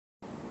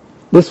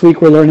This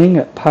week we're learning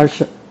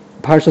Parshas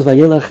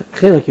Vayelech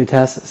Chelek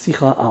Yutes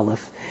Sicha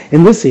Aleph.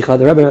 In this Sicha,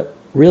 the Rebbe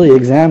really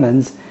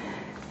examines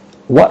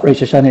what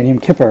Rosh Hashanah and Yom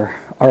Kippur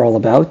are all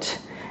about,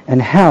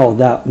 and how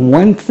that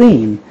one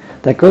theme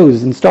that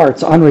goes and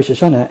starts on Rosh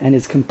Hashanah and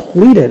is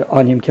completed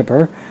on Yom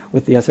Kippur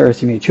with the Aseret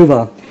Yemei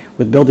Tshuva,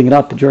 with building it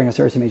up during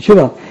Aseret Yemei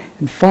Tshuva,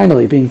 and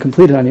finally being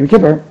completed on Yom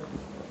Kippur,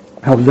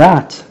 how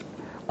that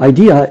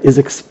idea is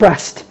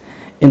expressed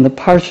in the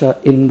Parsha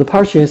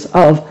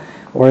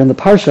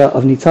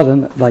of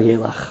Nitzavim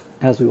Vayelech,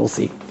 as we will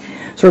see.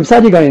 So Reb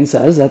Sadia Gaon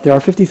says that there are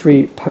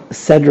 53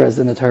 sedras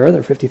in the Torah, there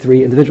are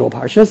 53 individual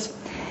parshas,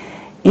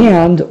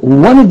 and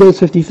one of those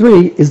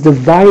 53 is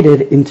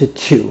divided into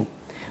two,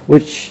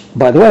 which,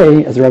 by the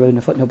way, as the Rebbe in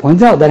the footnote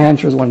points out, that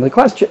answers one of the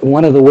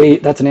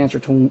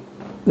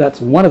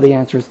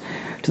answers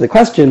to the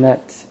question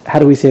that how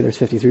do we say there's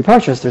 53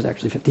 parshas? There's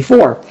actually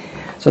 54.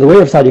 So the way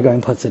Reb Sadia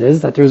Gaon puts it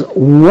is that there's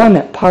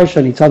one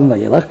parsha Nitzavim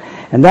Vayelech,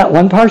 and that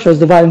one parsha is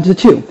divided into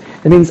two.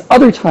 That means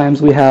other times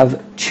we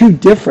have two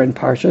different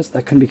parshas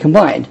that can be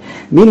combined,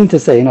 meaning to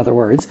say, in other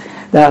words,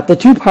 that the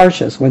two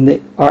parshas, when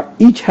they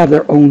each have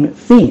their own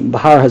theme,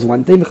 Bahar has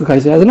one theme,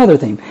 Chukaisi has another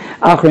theme,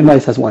 Achrei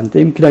Ma'is has one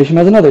theme, Kedashim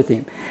has another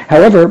theme.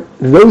 However,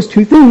 those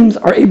two themes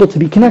are able to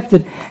be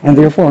connected, and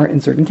therefore, in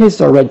certain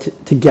cases, are read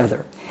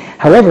together.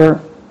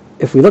 However,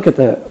 if we look at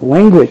the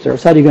language that Reb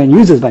Sadia Gaon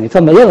uses by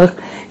Nitzavim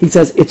Vayelech, he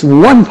says it's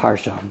one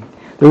parsha.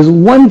 There's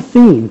one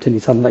theme to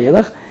Nitzavim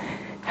Vayelech.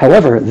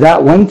 However,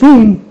 that one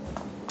theme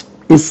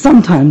is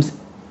sometimes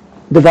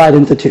divided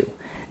into two.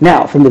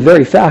 Now, from the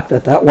very fact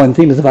that that one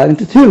theme is divided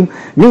into two,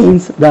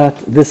 means that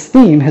this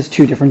theme has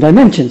two different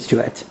dimensions to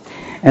it.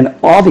 And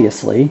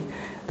obviously,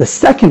 the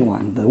second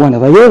one, the one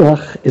of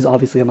Vayelech, is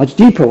obviously a much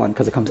deeper one,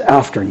 because it comes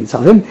after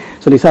Nitzavim.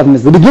 So Nitzavim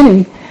is the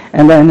beginning,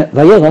 and then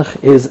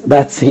Vayelech is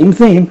that same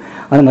theme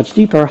on a much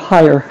deeper,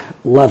 higher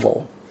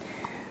level.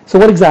 So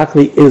what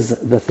exactly is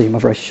the theme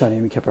of Rosh Hashanah and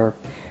Yom Kippur?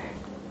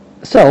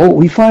 So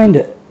we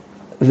find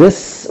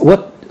this,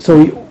 what's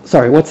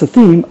the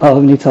theme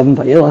of Nitzavim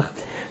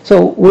Vayelech?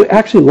 So we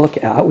actually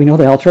look at, we know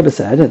the Alter Rebbe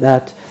says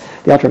that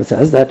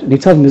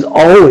Nitzavim is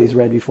always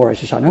read before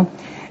Rosh Hashanah,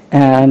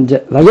 and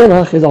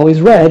Vayelech is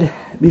always read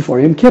before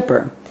Yom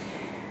Kippur.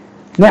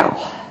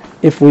 Now,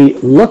 if we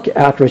look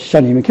at Rosh Hashanah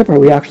and Yom Kippur,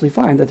 we actually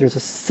find that there's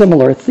a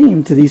similar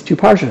theme to these two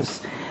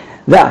parshas.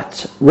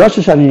 That Rosh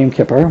Hashanah and Yom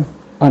Kippur,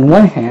 on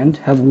one hand,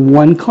 have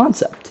one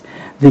concept.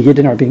 The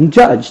Yidden are being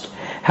judged.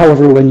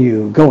 However, when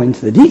you go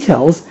into the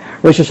details,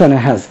 Rosh Hashanah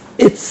has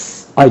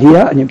its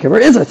idea, and Yom Kippur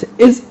has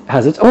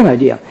its own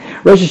idea.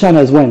 Rosh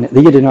Hashanah is when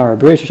the Yidden are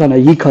Rosh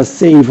Hashanah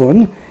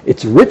Yikasevun,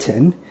 it's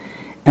written,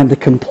 and the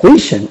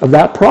completion of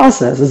that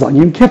process is on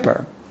Yom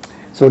Kippur.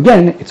 So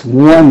again, it's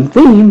one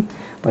theme,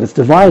 but it's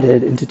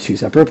divided into two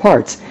separate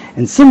parts.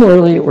 And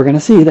similarly, we're going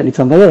to see that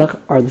Nitzavim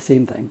Vayelech are the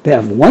same thing. They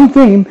have one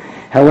theme,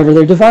 however,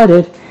 they're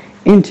divided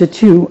into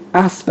two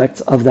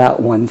aspects of that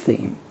one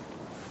theme.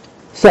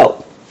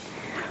 So,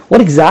 what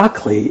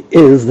exactly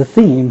is the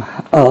theme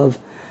of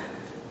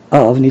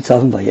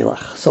Nitzavim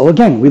Vayelech? So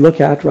again, we look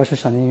at Rosh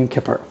Hashanah and Yom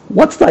Kippur.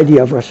 What's the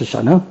idea of Rosh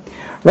Hashanah?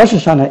 Rosh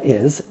Hashanah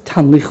is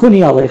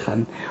Tamlichuni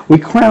Aleichem. We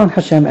crown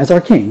Hashem as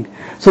our king.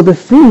 So the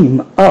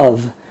theme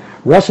of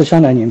Rosh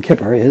Hashanah and Yom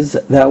Kippur is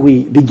that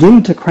we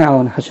begin to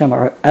crown Hashem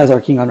as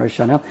our king on Rosh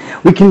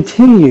Hashanah. We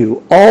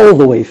continue all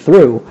the way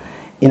through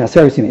in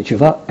Aseret Yemei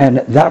Tshuva, and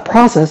that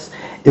process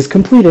is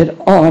completed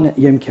on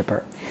Yom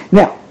Kippur.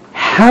 Now,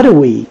 how do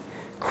we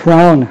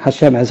crown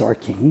Hashem as our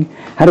king?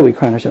 How do we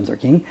crown Hashem as our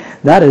king?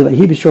 That is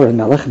Vahi B'Shor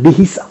Melech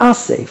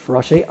B'Hisasef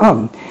Roshei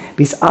Am.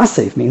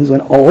 B'Hisasef means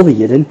when all the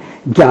Yidden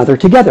gather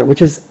together,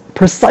 which is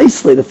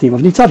precisely the theme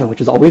of Nitzavim,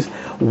 which is always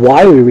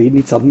why we read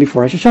Nitzavim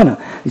before Rosh Hashanah.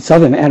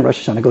 Nitzavim and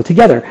Rosh Hashanah go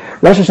together.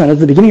 Rosh Hashanah is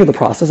the beginning of the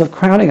process of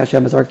crowning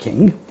Hashem as our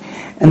king,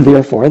 and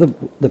therefore the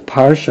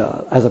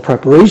parsha as a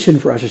preparation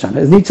for Rosh Hashanah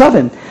is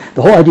Nitzavim.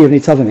 The whole idea of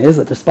Nitzavim is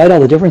that despite all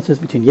the differences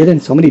between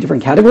Yidden, so many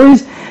different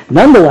categories,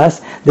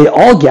 nonetheless, they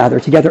all gather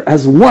together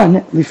as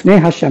one, Lifnei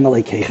Hashem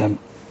Aleikeichem.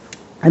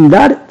 And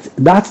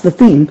that's the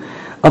theme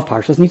of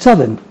Parshas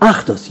Nitzavim,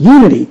 Achdus,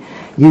 unity,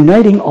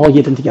 uniting all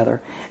Yidden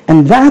together.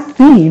 And that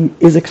theme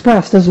is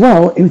expressed as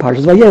well in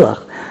Parshas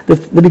Vayelech.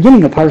 The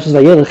beginning of Parshas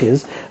Vayelech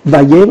is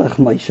Vayelech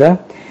Moshe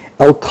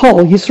El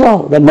Kol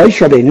Yisrael, that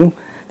Moshe Rabbeinu,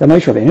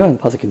 and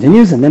the pasuk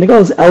continues, and then it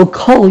goes El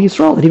Kol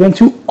Yisrael, that he went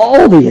to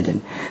all the Yidden.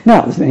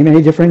 Now, there's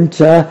many different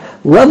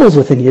levels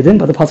within Yidden,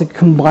 but the pasuk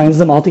combines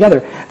them all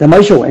together. That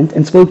Moshe went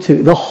and spoke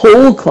to the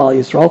whole Klal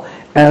Yisrael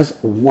as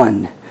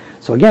one.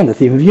 So again, the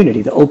theme of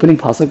unity, the opening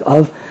psukim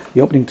of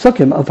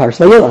Parshas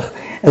Vayelech.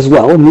 As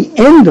well, in the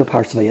end of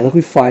Parshas Vayelech,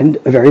 we find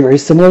a very, very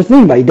similar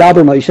thing. By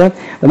Daber Moshe,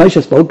 the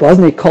Moshe spoke,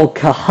 B'aznei Kol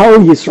Kahal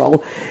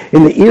Yisrael,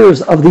 in the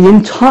ears of the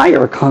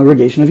entire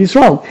congregation of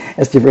Yisrael,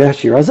 as Divrei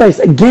Hashir Azais.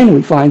 Again,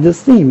 we find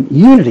this theme,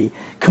 unity,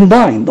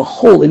 combined, the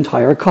whole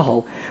entire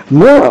Kahal.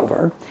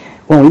 Moreover,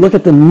 when we look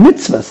at the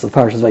mitzvahs of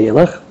Parshas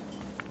Vayelech,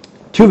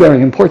 two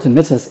very important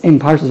mitzvahs in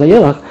Parshas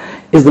Vayelech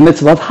is the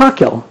mitzvah of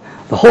Hakel.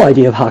 The whole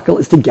idea of Hakel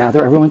is to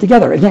gather everyone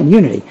together. Again,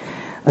 unity.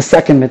 A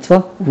second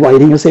mitzvah,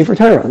 writing a Sefer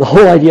Torah. The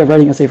whole idea of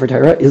writing a Sefer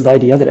Torah is the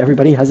idea that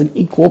everybody has an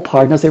equal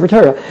part in a Sefer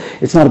Torah.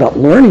 It's not about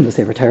learning the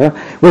Sefer Torah,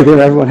 where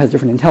everyone has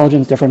different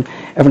intelligence,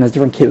 everyone has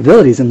different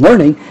capabilities in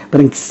learning, but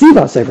in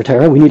Ksivas Sefer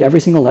Torah, we need every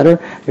single letter.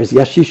 There's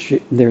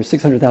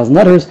 600,000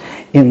 letters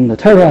in the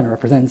Torah, and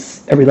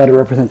every letter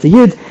represents a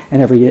Yid,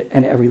 and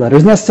every letter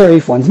is necessary.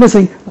 If one's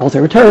missing, the whole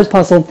Sefer Torah is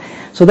possible.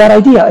 So that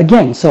idea,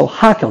 again, so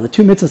Hakel, the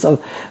two mitzvahs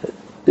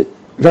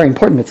very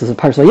important mitzvahs of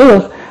Parashat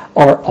Vayelech,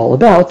 are all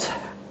about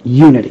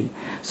unity.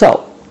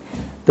 So,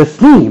 the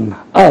theme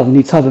of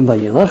Nitzavim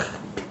Vayelech,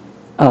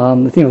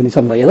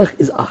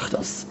 is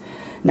Achdus.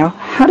 Now,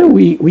 how do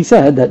we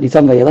said that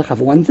Nitzavim Vayelech have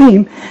one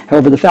theme?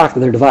 However, the fact that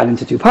they're divided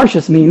into two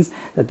parshas means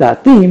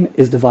that theme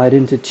is divided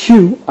into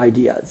two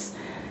ideas.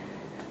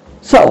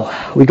 So,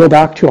 we go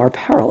back to our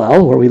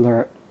parallel where we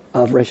learn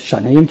of Rosh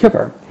Hashanah Yom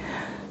Kippur.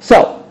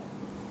 So,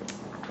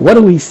 what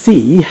do we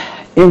see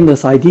in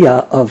this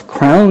idea of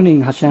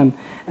crowning Hashem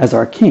as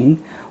our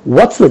king?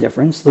 What's the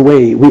difference, the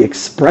way we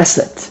express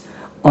it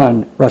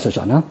on Rosh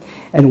Hashanah,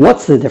 and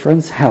what's the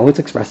difference, how it's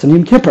expressed in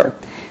Yom Kippur?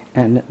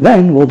 And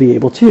then we'll be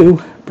able to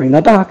bring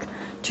that back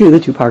to the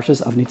two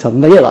parshas of Nitzavim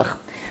Vayelech.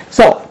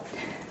 So,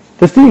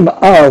 the theme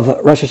of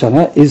Rosh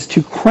Hashanah is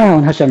to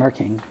crown Hashem our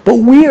king. But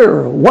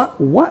what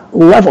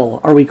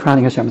level are we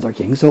crowning Hashem as our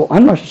king? So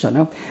on Rosh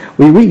Hashanah,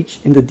 we reach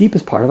in the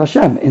deepest part of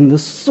Hashem, in the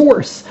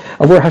source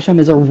of where Hashem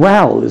is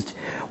aroused.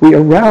 We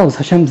arouse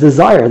Hashem's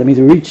desire. That means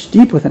we reach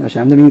deep within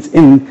Hashem. That means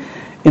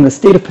in a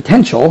state of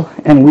potential,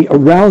 and we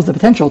arouse the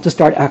potential to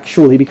start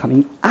actually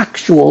becoming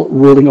actual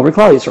ruling over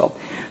Klal Yisrael.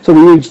 So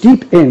we reach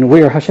deep in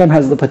where Hashem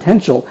has the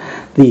potential,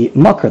 the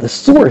makar, the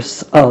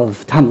source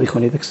of Tam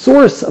Lichoni, the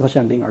source of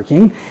Hashem being our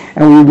king,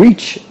 and we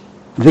reach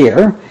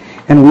there,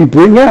 and we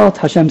bring out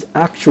Hashem's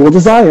actual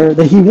desire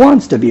that He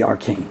wants to be our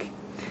king.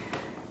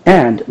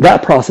 And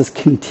that process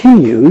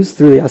continues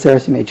through the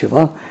Aseret Yimei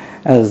Tshuva,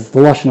 as the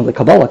Lashon of the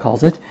Kabbalah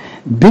calls it,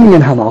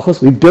 Binyan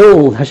HaMalchus. We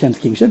build Hashem's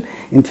kingship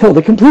until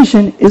the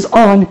completion is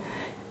on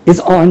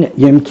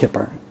Yom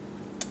Kippur.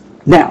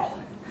 Now,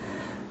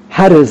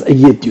 how does a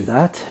Yid do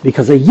that?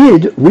 Because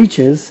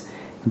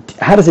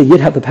how does a Yid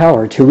have the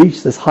power to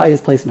reach this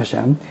highest place in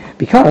Hashem?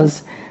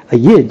 Because a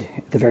Yid,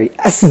 the very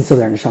essence of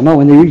their neshama,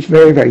 when they reach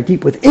very, very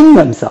deep within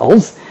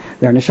themselves,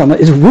 their neshama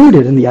is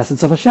rooted in the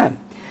essence of Hashem.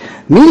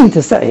 Meaning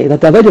to say that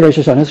the Avodah of Rosh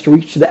Hashanah is to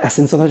reach the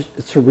essence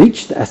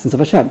of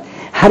Hashem.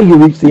 How do you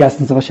reach the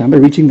essence of Hashem? By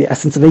reaching the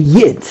essence of a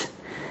Yid.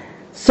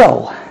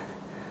 So,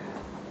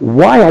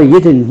 why are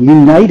Yidden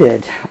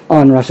united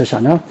on Rosh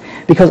Hashanah?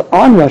 Because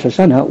on Rosh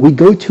Hashanah, we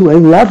go to a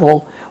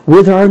level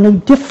where there are no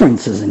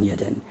differences in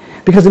Yidden.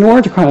 Because in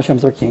order to crown Hashem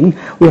as our king,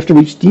 we have to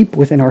reach deep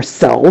within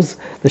ourselves,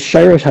 the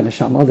Shayrish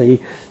HaNeshama, the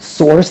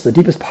source, the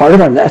deepest part of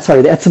the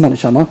Etzem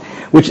HaNeshama,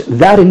 which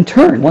that in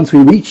turn, once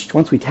we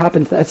tap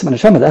into the Etzem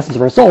HaNeshama, the essence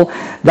of our soul,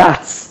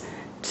 that's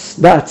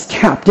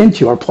tapped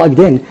into or plugged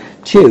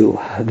into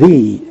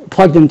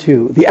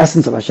the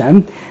essence of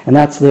Hashem, and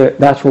that's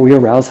where we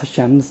arouse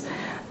Hashem's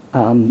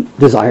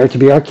desire to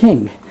be our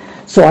king.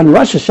 So on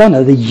Rosh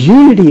Hashanah, the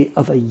unity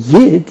of a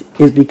Yid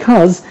is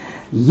because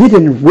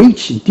Yidden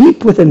reach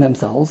deep within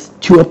themselves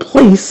to a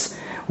place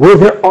where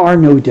there are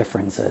no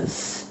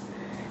differences.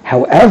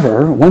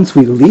 However, once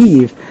we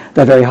leave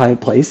that very high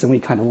place and we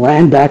kind of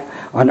land back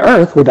on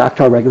earth, we're back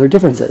to our regular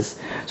differences.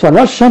 So on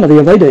Rosh Hashanah,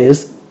 the Avodah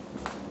is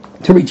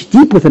to reach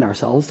deep within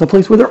ourselves to a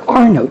place where there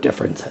are no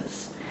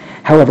differences.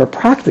 However,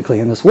 practically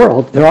in this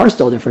world, there are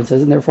still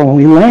differences, and therefore when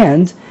we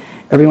land,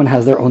 everyone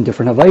has their own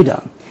different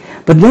Avodah.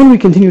 But then we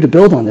continue to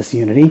build on this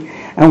unity,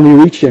 and we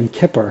reach Yom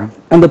Kippur.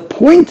 And the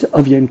point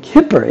of Yom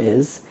Kippur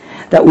is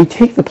that we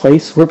take the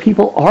place where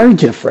people are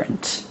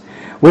different,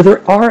 where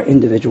there are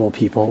individual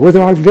people, where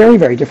there are very,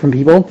 very different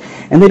people,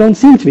 and they don't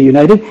seem to be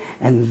united,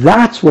 and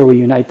that's where we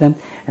unite them,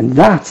 and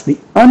that's the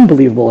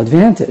unbelievable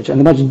advantage and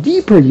the much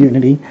deeper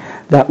unity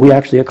that we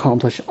actually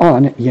accomplish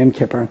on Yom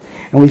Kippur.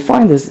 And we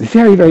find this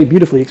very, very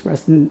beautifully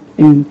expressed in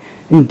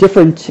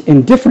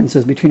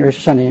differences between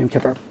Rosh Hashanah and Yom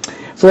Kippur.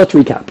 So let's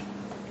recap.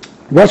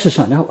 Rosh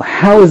Hashanah,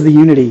 how is the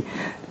unity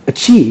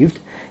achieved?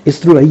 Is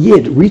through a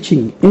Yid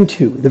reaching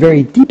into the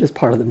very deepest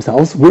part of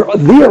themselves, where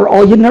they are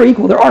all Yidden are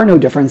equal, there are no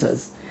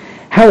differences.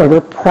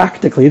 However,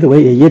 practically, the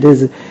way a Yid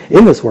is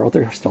in this world,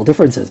 there are still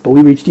differences, but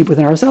we reach deep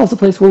within ourselves, a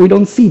place where we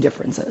don't see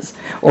differences,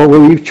 or where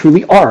we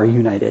truly are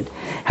united.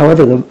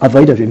 However, the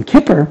Avodah of Yom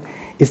Kippur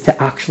is to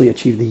actually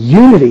achieve the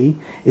unity,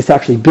 is to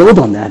actually build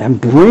on that, and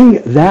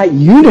bring that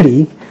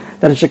unity,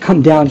 that it should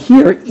come down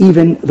here,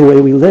 even the way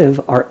we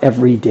live our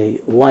everyday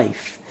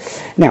life.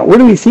 Now, where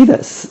do we see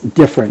this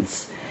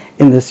difference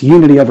in this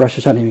unity of Rosh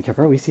Hashanah and Yom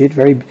Kippur? We see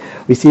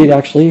it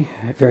actually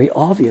very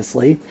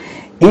obviously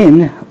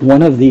in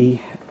one of the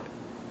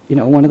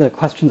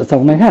questions that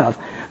someone might have.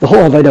 The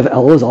whole Avodah of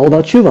Elul is all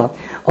about tshuva.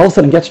 All of a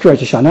sudden, it gets to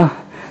Rosh Hashanah.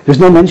 There's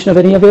no mention of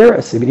any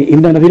Averis. Even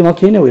in Avidim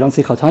Malkeinu, we don't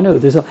see Chatanu.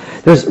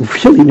 There's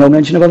really no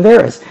mention of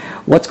Averis.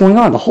 What's going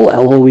on? The whole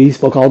Elul, we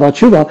spoke all about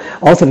tshuva.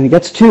 All of a sudden, it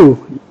gets to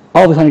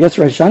Rosh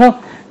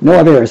Hashanah,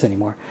 no Averis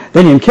anymore.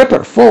 Then Yom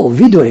Kippur, full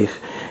Viduich,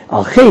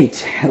 Al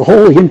Chet. The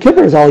whole Yom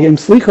Kippur is all Yom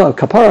Slicha,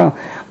 Kapara,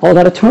 all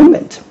that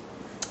atonement.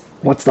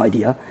 What's the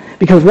idea?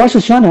 Because Rosh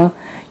Hashanah,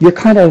 you're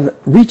kind of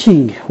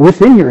reaching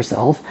within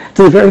yourself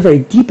to the very, very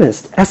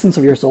deepest essence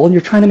of your soul, and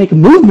you're trying to make a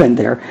movement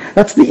there.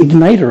 That's the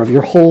igniter of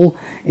your whole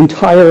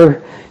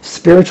entire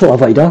spiritual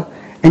avodah,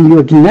 and you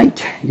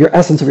ignite your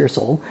essence of your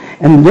soul,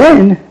 and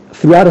then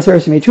throughout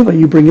Aseret Yemei Teshuvah,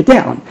 you bring it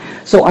down.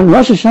 So on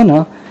Rosh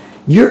Hashanah,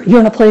 you're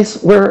in a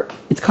place where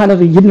it's kind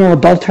of a Yidden are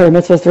above Torah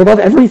mitzvahs, they're above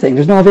everything.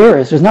 There's no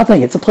Averis, there's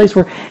nothing. It's a place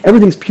where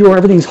everything's pure,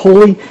 everything's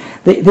holy.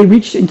 They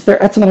reach into their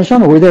Etzem and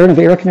Hashama, where their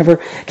Avera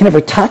can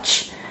never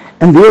touch,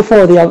 and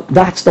therefore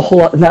that's the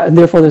whole. And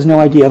therefore, there's no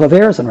idea of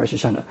Averis on Rosh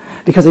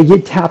Hashanah, because a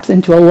Yid taps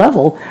into a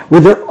level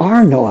where there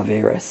are no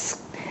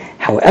Averis.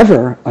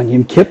 However, on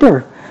Yom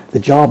Kippur, the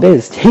job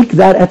is take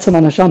that Etzem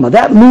and Hashama,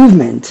 that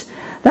movement,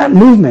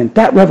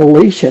 that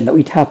revelation that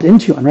we tapped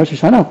into on Rosh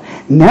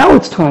Hashanah. Now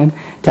it's time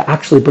to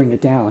actually bring it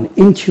down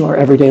into our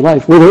everyday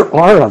life, where there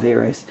are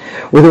Averis,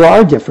 where there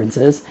are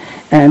differences,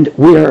 and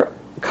where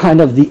kind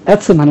of the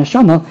Etzem and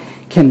Hashama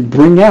can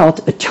bring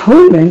out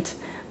atonement,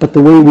 but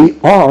the way we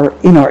are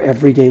in our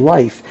everyday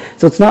life.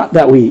 So it's not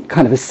that we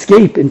kind of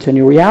escape into a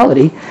new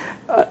reality,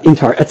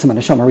 into our Etzem and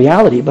Hashama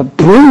reality, but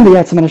bring the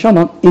Etzem and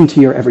Hashama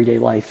into your everyday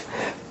life.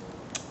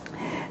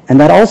 And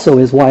that also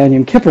is why on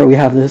Yom Kippur we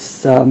have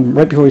this,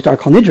 right before we start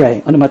Kol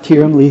Nidre,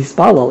 Anamatirim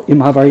Lispalal Im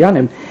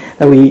Havaryanim,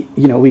 that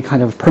we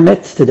kind of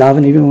permit to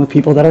daven even with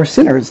people that are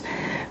sinners.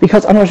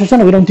 Because on Rosh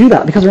Hashanah we don't do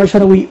that. Because on Rosh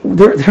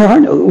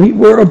Hashanah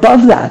we're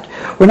above that.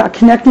 We're not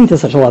connecting to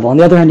such a level. On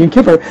the other hand, Yom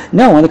Kippur,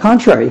 no, on the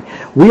contrary.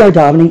 We are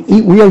davening,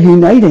 we are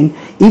uniting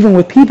even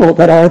with people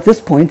that are at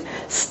this point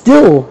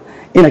still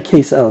in a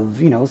case of,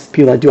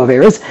 people that do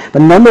Averis,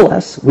 but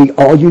nonetheless, we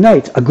all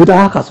unite.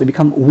 Agudah Achas, we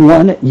become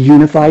one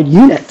unified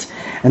unit.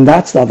 And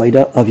that's the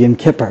Avodah of Yom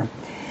Kippur.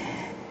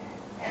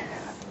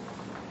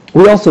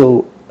 We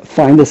also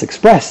find this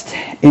expressed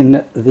in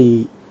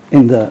the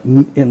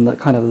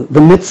kind of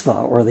the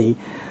mitzvah, or the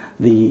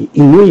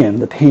inuyim,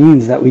 the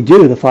pains that we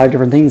do, the 5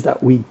 different things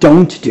that we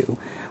don't do.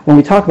 When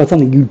we talk about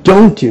something you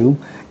don't do,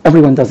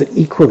 everyone does it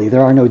equally.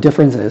 There are no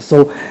differences.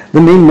 So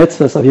the main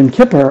mitzvahs of Yom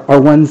Kippur are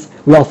ones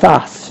we all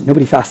fast.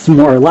 Nobody fasts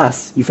more or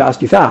less. You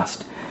fast, you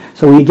fast.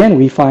 So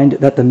we find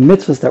that the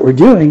mitzvahs that we're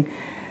doing,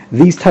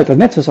 these type of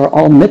mitzvahs are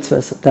all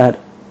mitzvahs that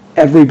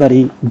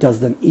everybody does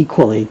them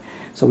equally.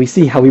 So we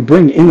see how we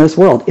bring in this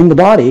world, in the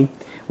body,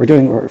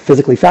 we're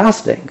physically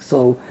fasting.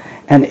 So,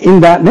 and in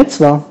that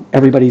mitzvah,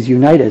 everybody's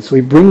united. So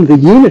we bring the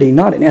unity,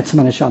 not in Etzem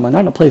and Hashama, not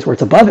in a place where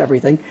it's above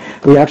everything,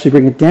 but we actually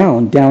bring it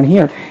down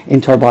here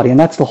into our body. And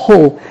that's the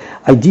whole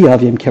idea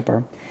of Yom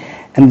Kippur.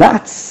 And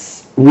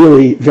that's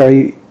really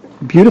very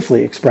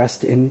beautifully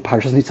expressed in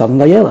Parshas Nitzavim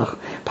Vayelech.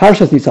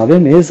 Parshas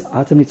Nitzavim is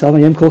Atem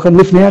Nitzavim Kolchem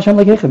Lifnei Hashem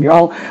Lekechem. You're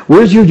all,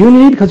 where's your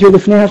unity? Because you're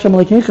Lifnei Hashem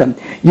Lekechem.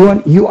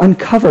 You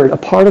uncovered a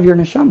part of your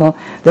neshama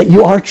that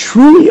you are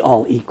truly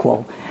all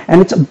equal,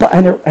 and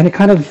it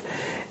kind of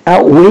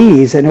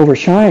outweighs and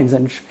overshines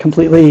and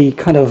completely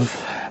kind of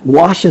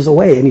washes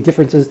away any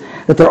differences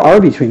that there are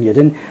between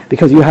Yidden,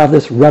 because you have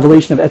this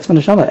revelation of Etzem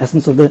Neshama,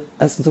 essence of the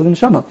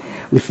Neshama.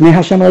 Lifnei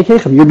Hashem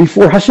Lekechem. You're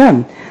before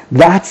Hashem.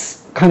 That's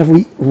kind of,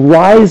 we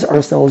rise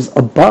ourselves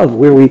above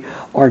where we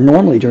are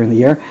normally during the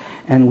year,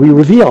 and we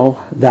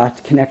reveal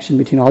that connection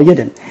between all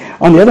Yidden.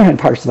 On the other hand,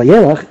 Parshas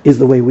Vayelech is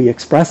the way we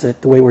express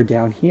it, the way we're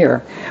down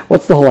here.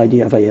 What's the whole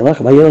idea of Vayelech?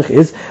 Vayelech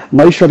is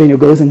Moshe Rabbeinu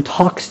goes and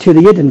talks to the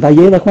Yidden.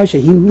 Vayelech Moshe,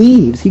 he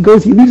leaves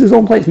his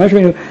own place. Moshe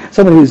Rabbeinu,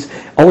 someone who's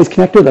always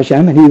connected with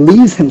Hashem, and he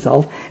leaves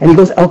himself, and he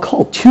goes El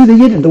Kol, to the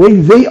Yidden, the way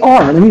they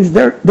are. That means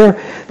they're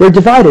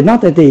divided,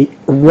 not that they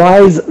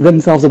rise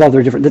themselves above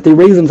their different, that they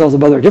raise themselves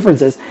above their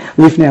differences.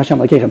 Lifnei Hashem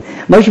Lekechem.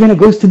 Moshe Rabbeinu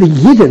goes to the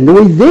Yidden, the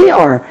way they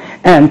are,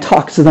 and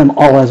talks to them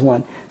all as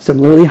one.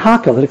 Similarly,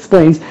 Hakel, it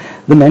explains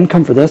the men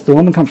come for this, the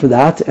women come for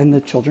that, and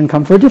the children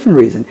come for a different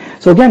reason.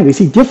 So again, we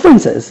see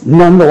differences.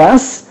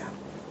 Nonetheless,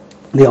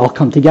 they all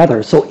come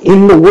together. So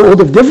in the world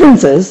of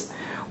differences,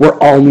 we're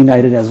all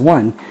united as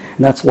one.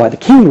 And that's why the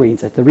king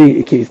reads it.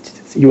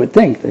 You would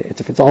think that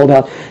if it's all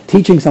about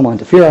teaching someone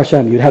to fear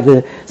Hashem, you'd have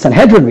the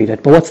Sanhedrin read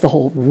it. But what's the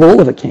whole role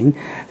of a king?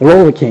 The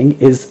role of a king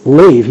is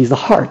Lev. He's the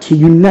heart. He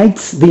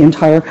unites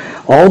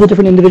all the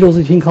different individuals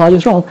between Klal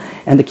Yisrael,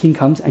 and the king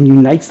comes and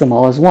unites them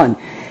all as one.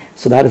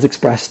 So that is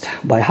expressed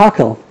by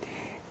Hakel.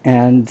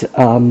 And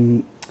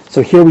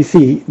so here we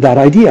see that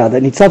idea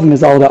that Nitzavim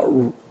is all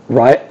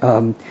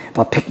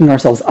about picking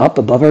ourselves up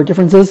above our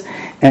differences,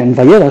 and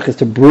Vayelech is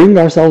to bring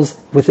ourselves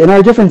within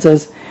our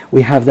differences.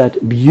 We have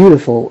that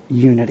beautiful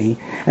unity.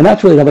 And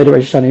that's really the Avodah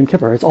Rosh Hashanah and Yom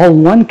Kippur. It's all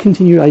one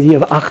continued idea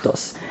of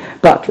Achdus.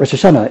 But Rosh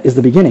Hashanah is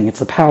the beginning. It's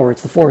the power.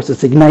 It's the force.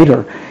 It's the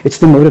igniter. It's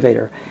the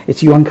motivator.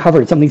 It's you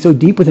uncovered something so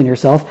deep within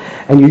yourself,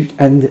 and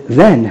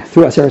then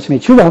through Aseret Yemei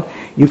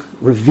Teshuvah, you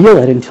reveal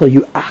it until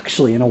you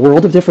actually, in a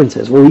world of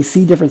differences, where we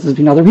see differences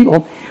between other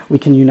people, we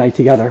can unite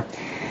together.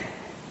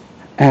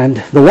 And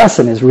the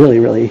lesson is really,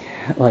 really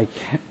like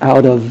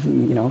out of,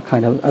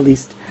 kind of, at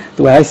least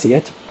the way I see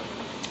it.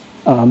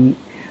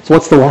 So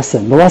what's the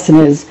lesson? The lesson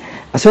is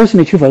Aseret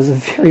Yemei Teshuvah is a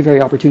very,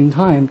 very opportune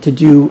time to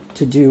do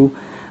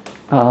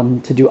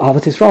to do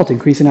Ahavas Yisrael, to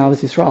increase in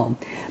Ahavas Yisrael.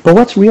 But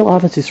what's real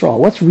Ahavas Yisrael?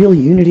 What's real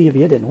unity of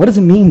Yidden? What does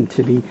it mean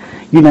to be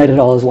united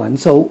all as one?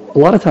 So a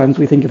lot of times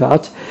we think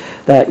about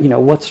that,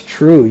 what's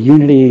true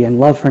unity and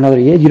love for another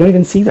Yid. You don't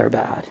even see their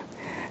bad.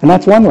 And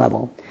that's one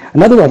level.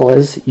 Another level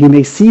is you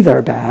may see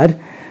their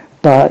bad,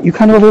 but you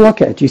kind of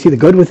overlook it. You see the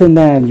good within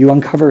them. You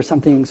uncover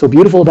something so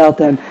beautiful about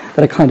them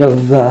that it kind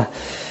of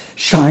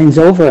shines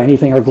over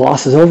anything or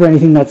glosses over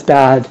anything that's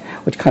bad,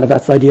 which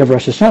that's the idea of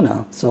Rosh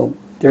Hashanah. So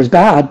there's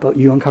bad, but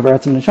you uncover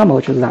Etzem Neshama,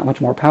 which is that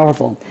much more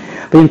powerful.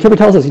 But Yom Kippur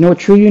tells us, what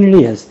true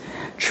unity is?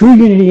 True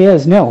unity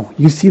is, no,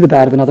 you see the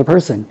bad of another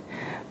person.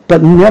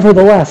 But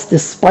nevertheless,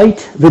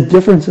 despite the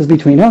differences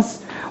between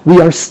us,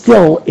 we are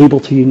still able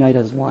to unite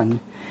as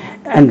one.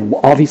 And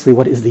obviously,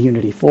 what is the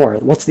unity for?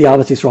 What's the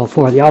Ahavas Yisrael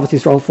for? The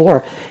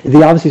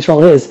Ahavas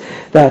Yisrael is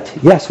that,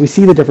 yes, we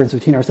see the difference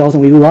between ourselves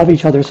and we love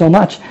each other so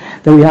much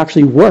that we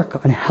actually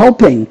work on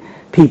helping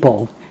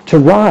people to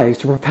rise,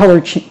 to propel,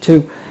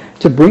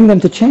 to bring them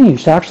to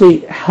change, to actually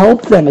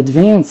help them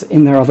advance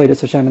in their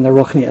Avodas Hashem and their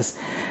Ruchnias.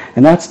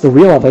 And that's the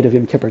real Avodah of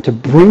Yom Kippur, to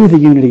bring the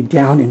unity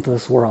down into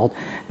this world,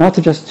 not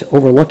to just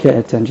overlook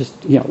it and just,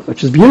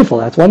 which is beautiful,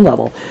 that's one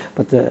level.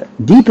 But the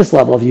deepest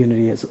level of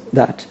unity is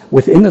that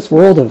within this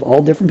world of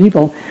all different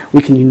people,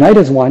 we can unite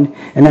as one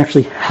and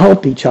actually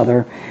help each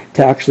other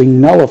to actually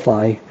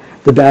nullify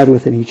the bad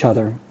within each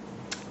other.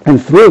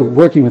 And through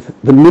working with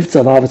the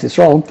mitzvah of Ahavas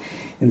Yisrael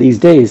in these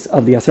days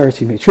of the Aseret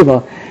Yimei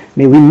Tshuva,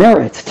 may we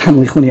merit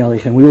Tamlichuni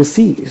Aleichem. We will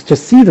see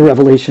the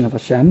revelation of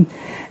Hashem,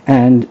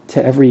 and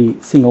to every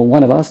single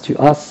one of us, to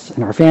us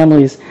and our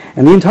families,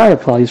 and the entire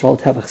Klal Yisrael,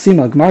 Tevach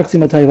Sima, Gmar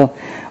Chsima Teva,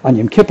 on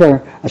Yom Kippur,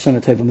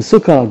 Hashem Teva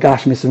Mesuka,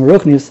 Gashmis and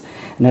Ruchnis,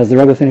 and as the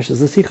Rebbe finishes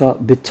the Sikha,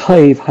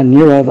 B'Toiv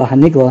Hanira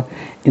V'Hanigla,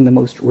 in the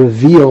most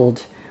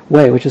revealed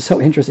way, which is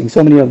so interesting.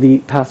 So many of the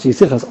past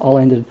Sikhas all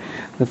ended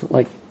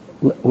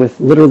with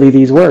literally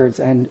these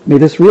words, and may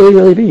this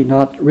really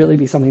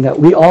be something that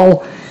we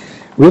all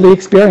really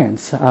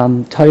experience.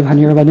 Taiv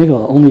Hanir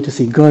Vanigla, only to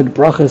see good,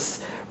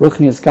 brachas,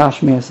 ruchnias,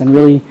 gashmias, and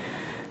really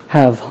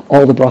have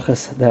all the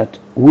brachas that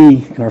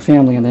we and our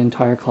family and the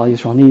entire Klal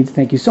Yisrael need.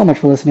 Thank you so much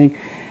for listening.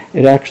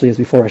 It actually is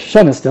before Rosh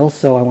Hashanah still,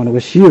 so I want to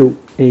wish you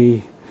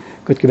a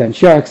good Kibbutz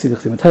Shar,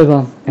 Chsima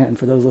Tova, and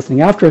for those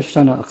listening after Rosh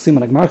Hashanah, Chsima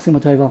Nagmar Chsima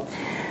Tova,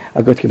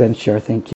 a good Kibbutz Shar. Thank you.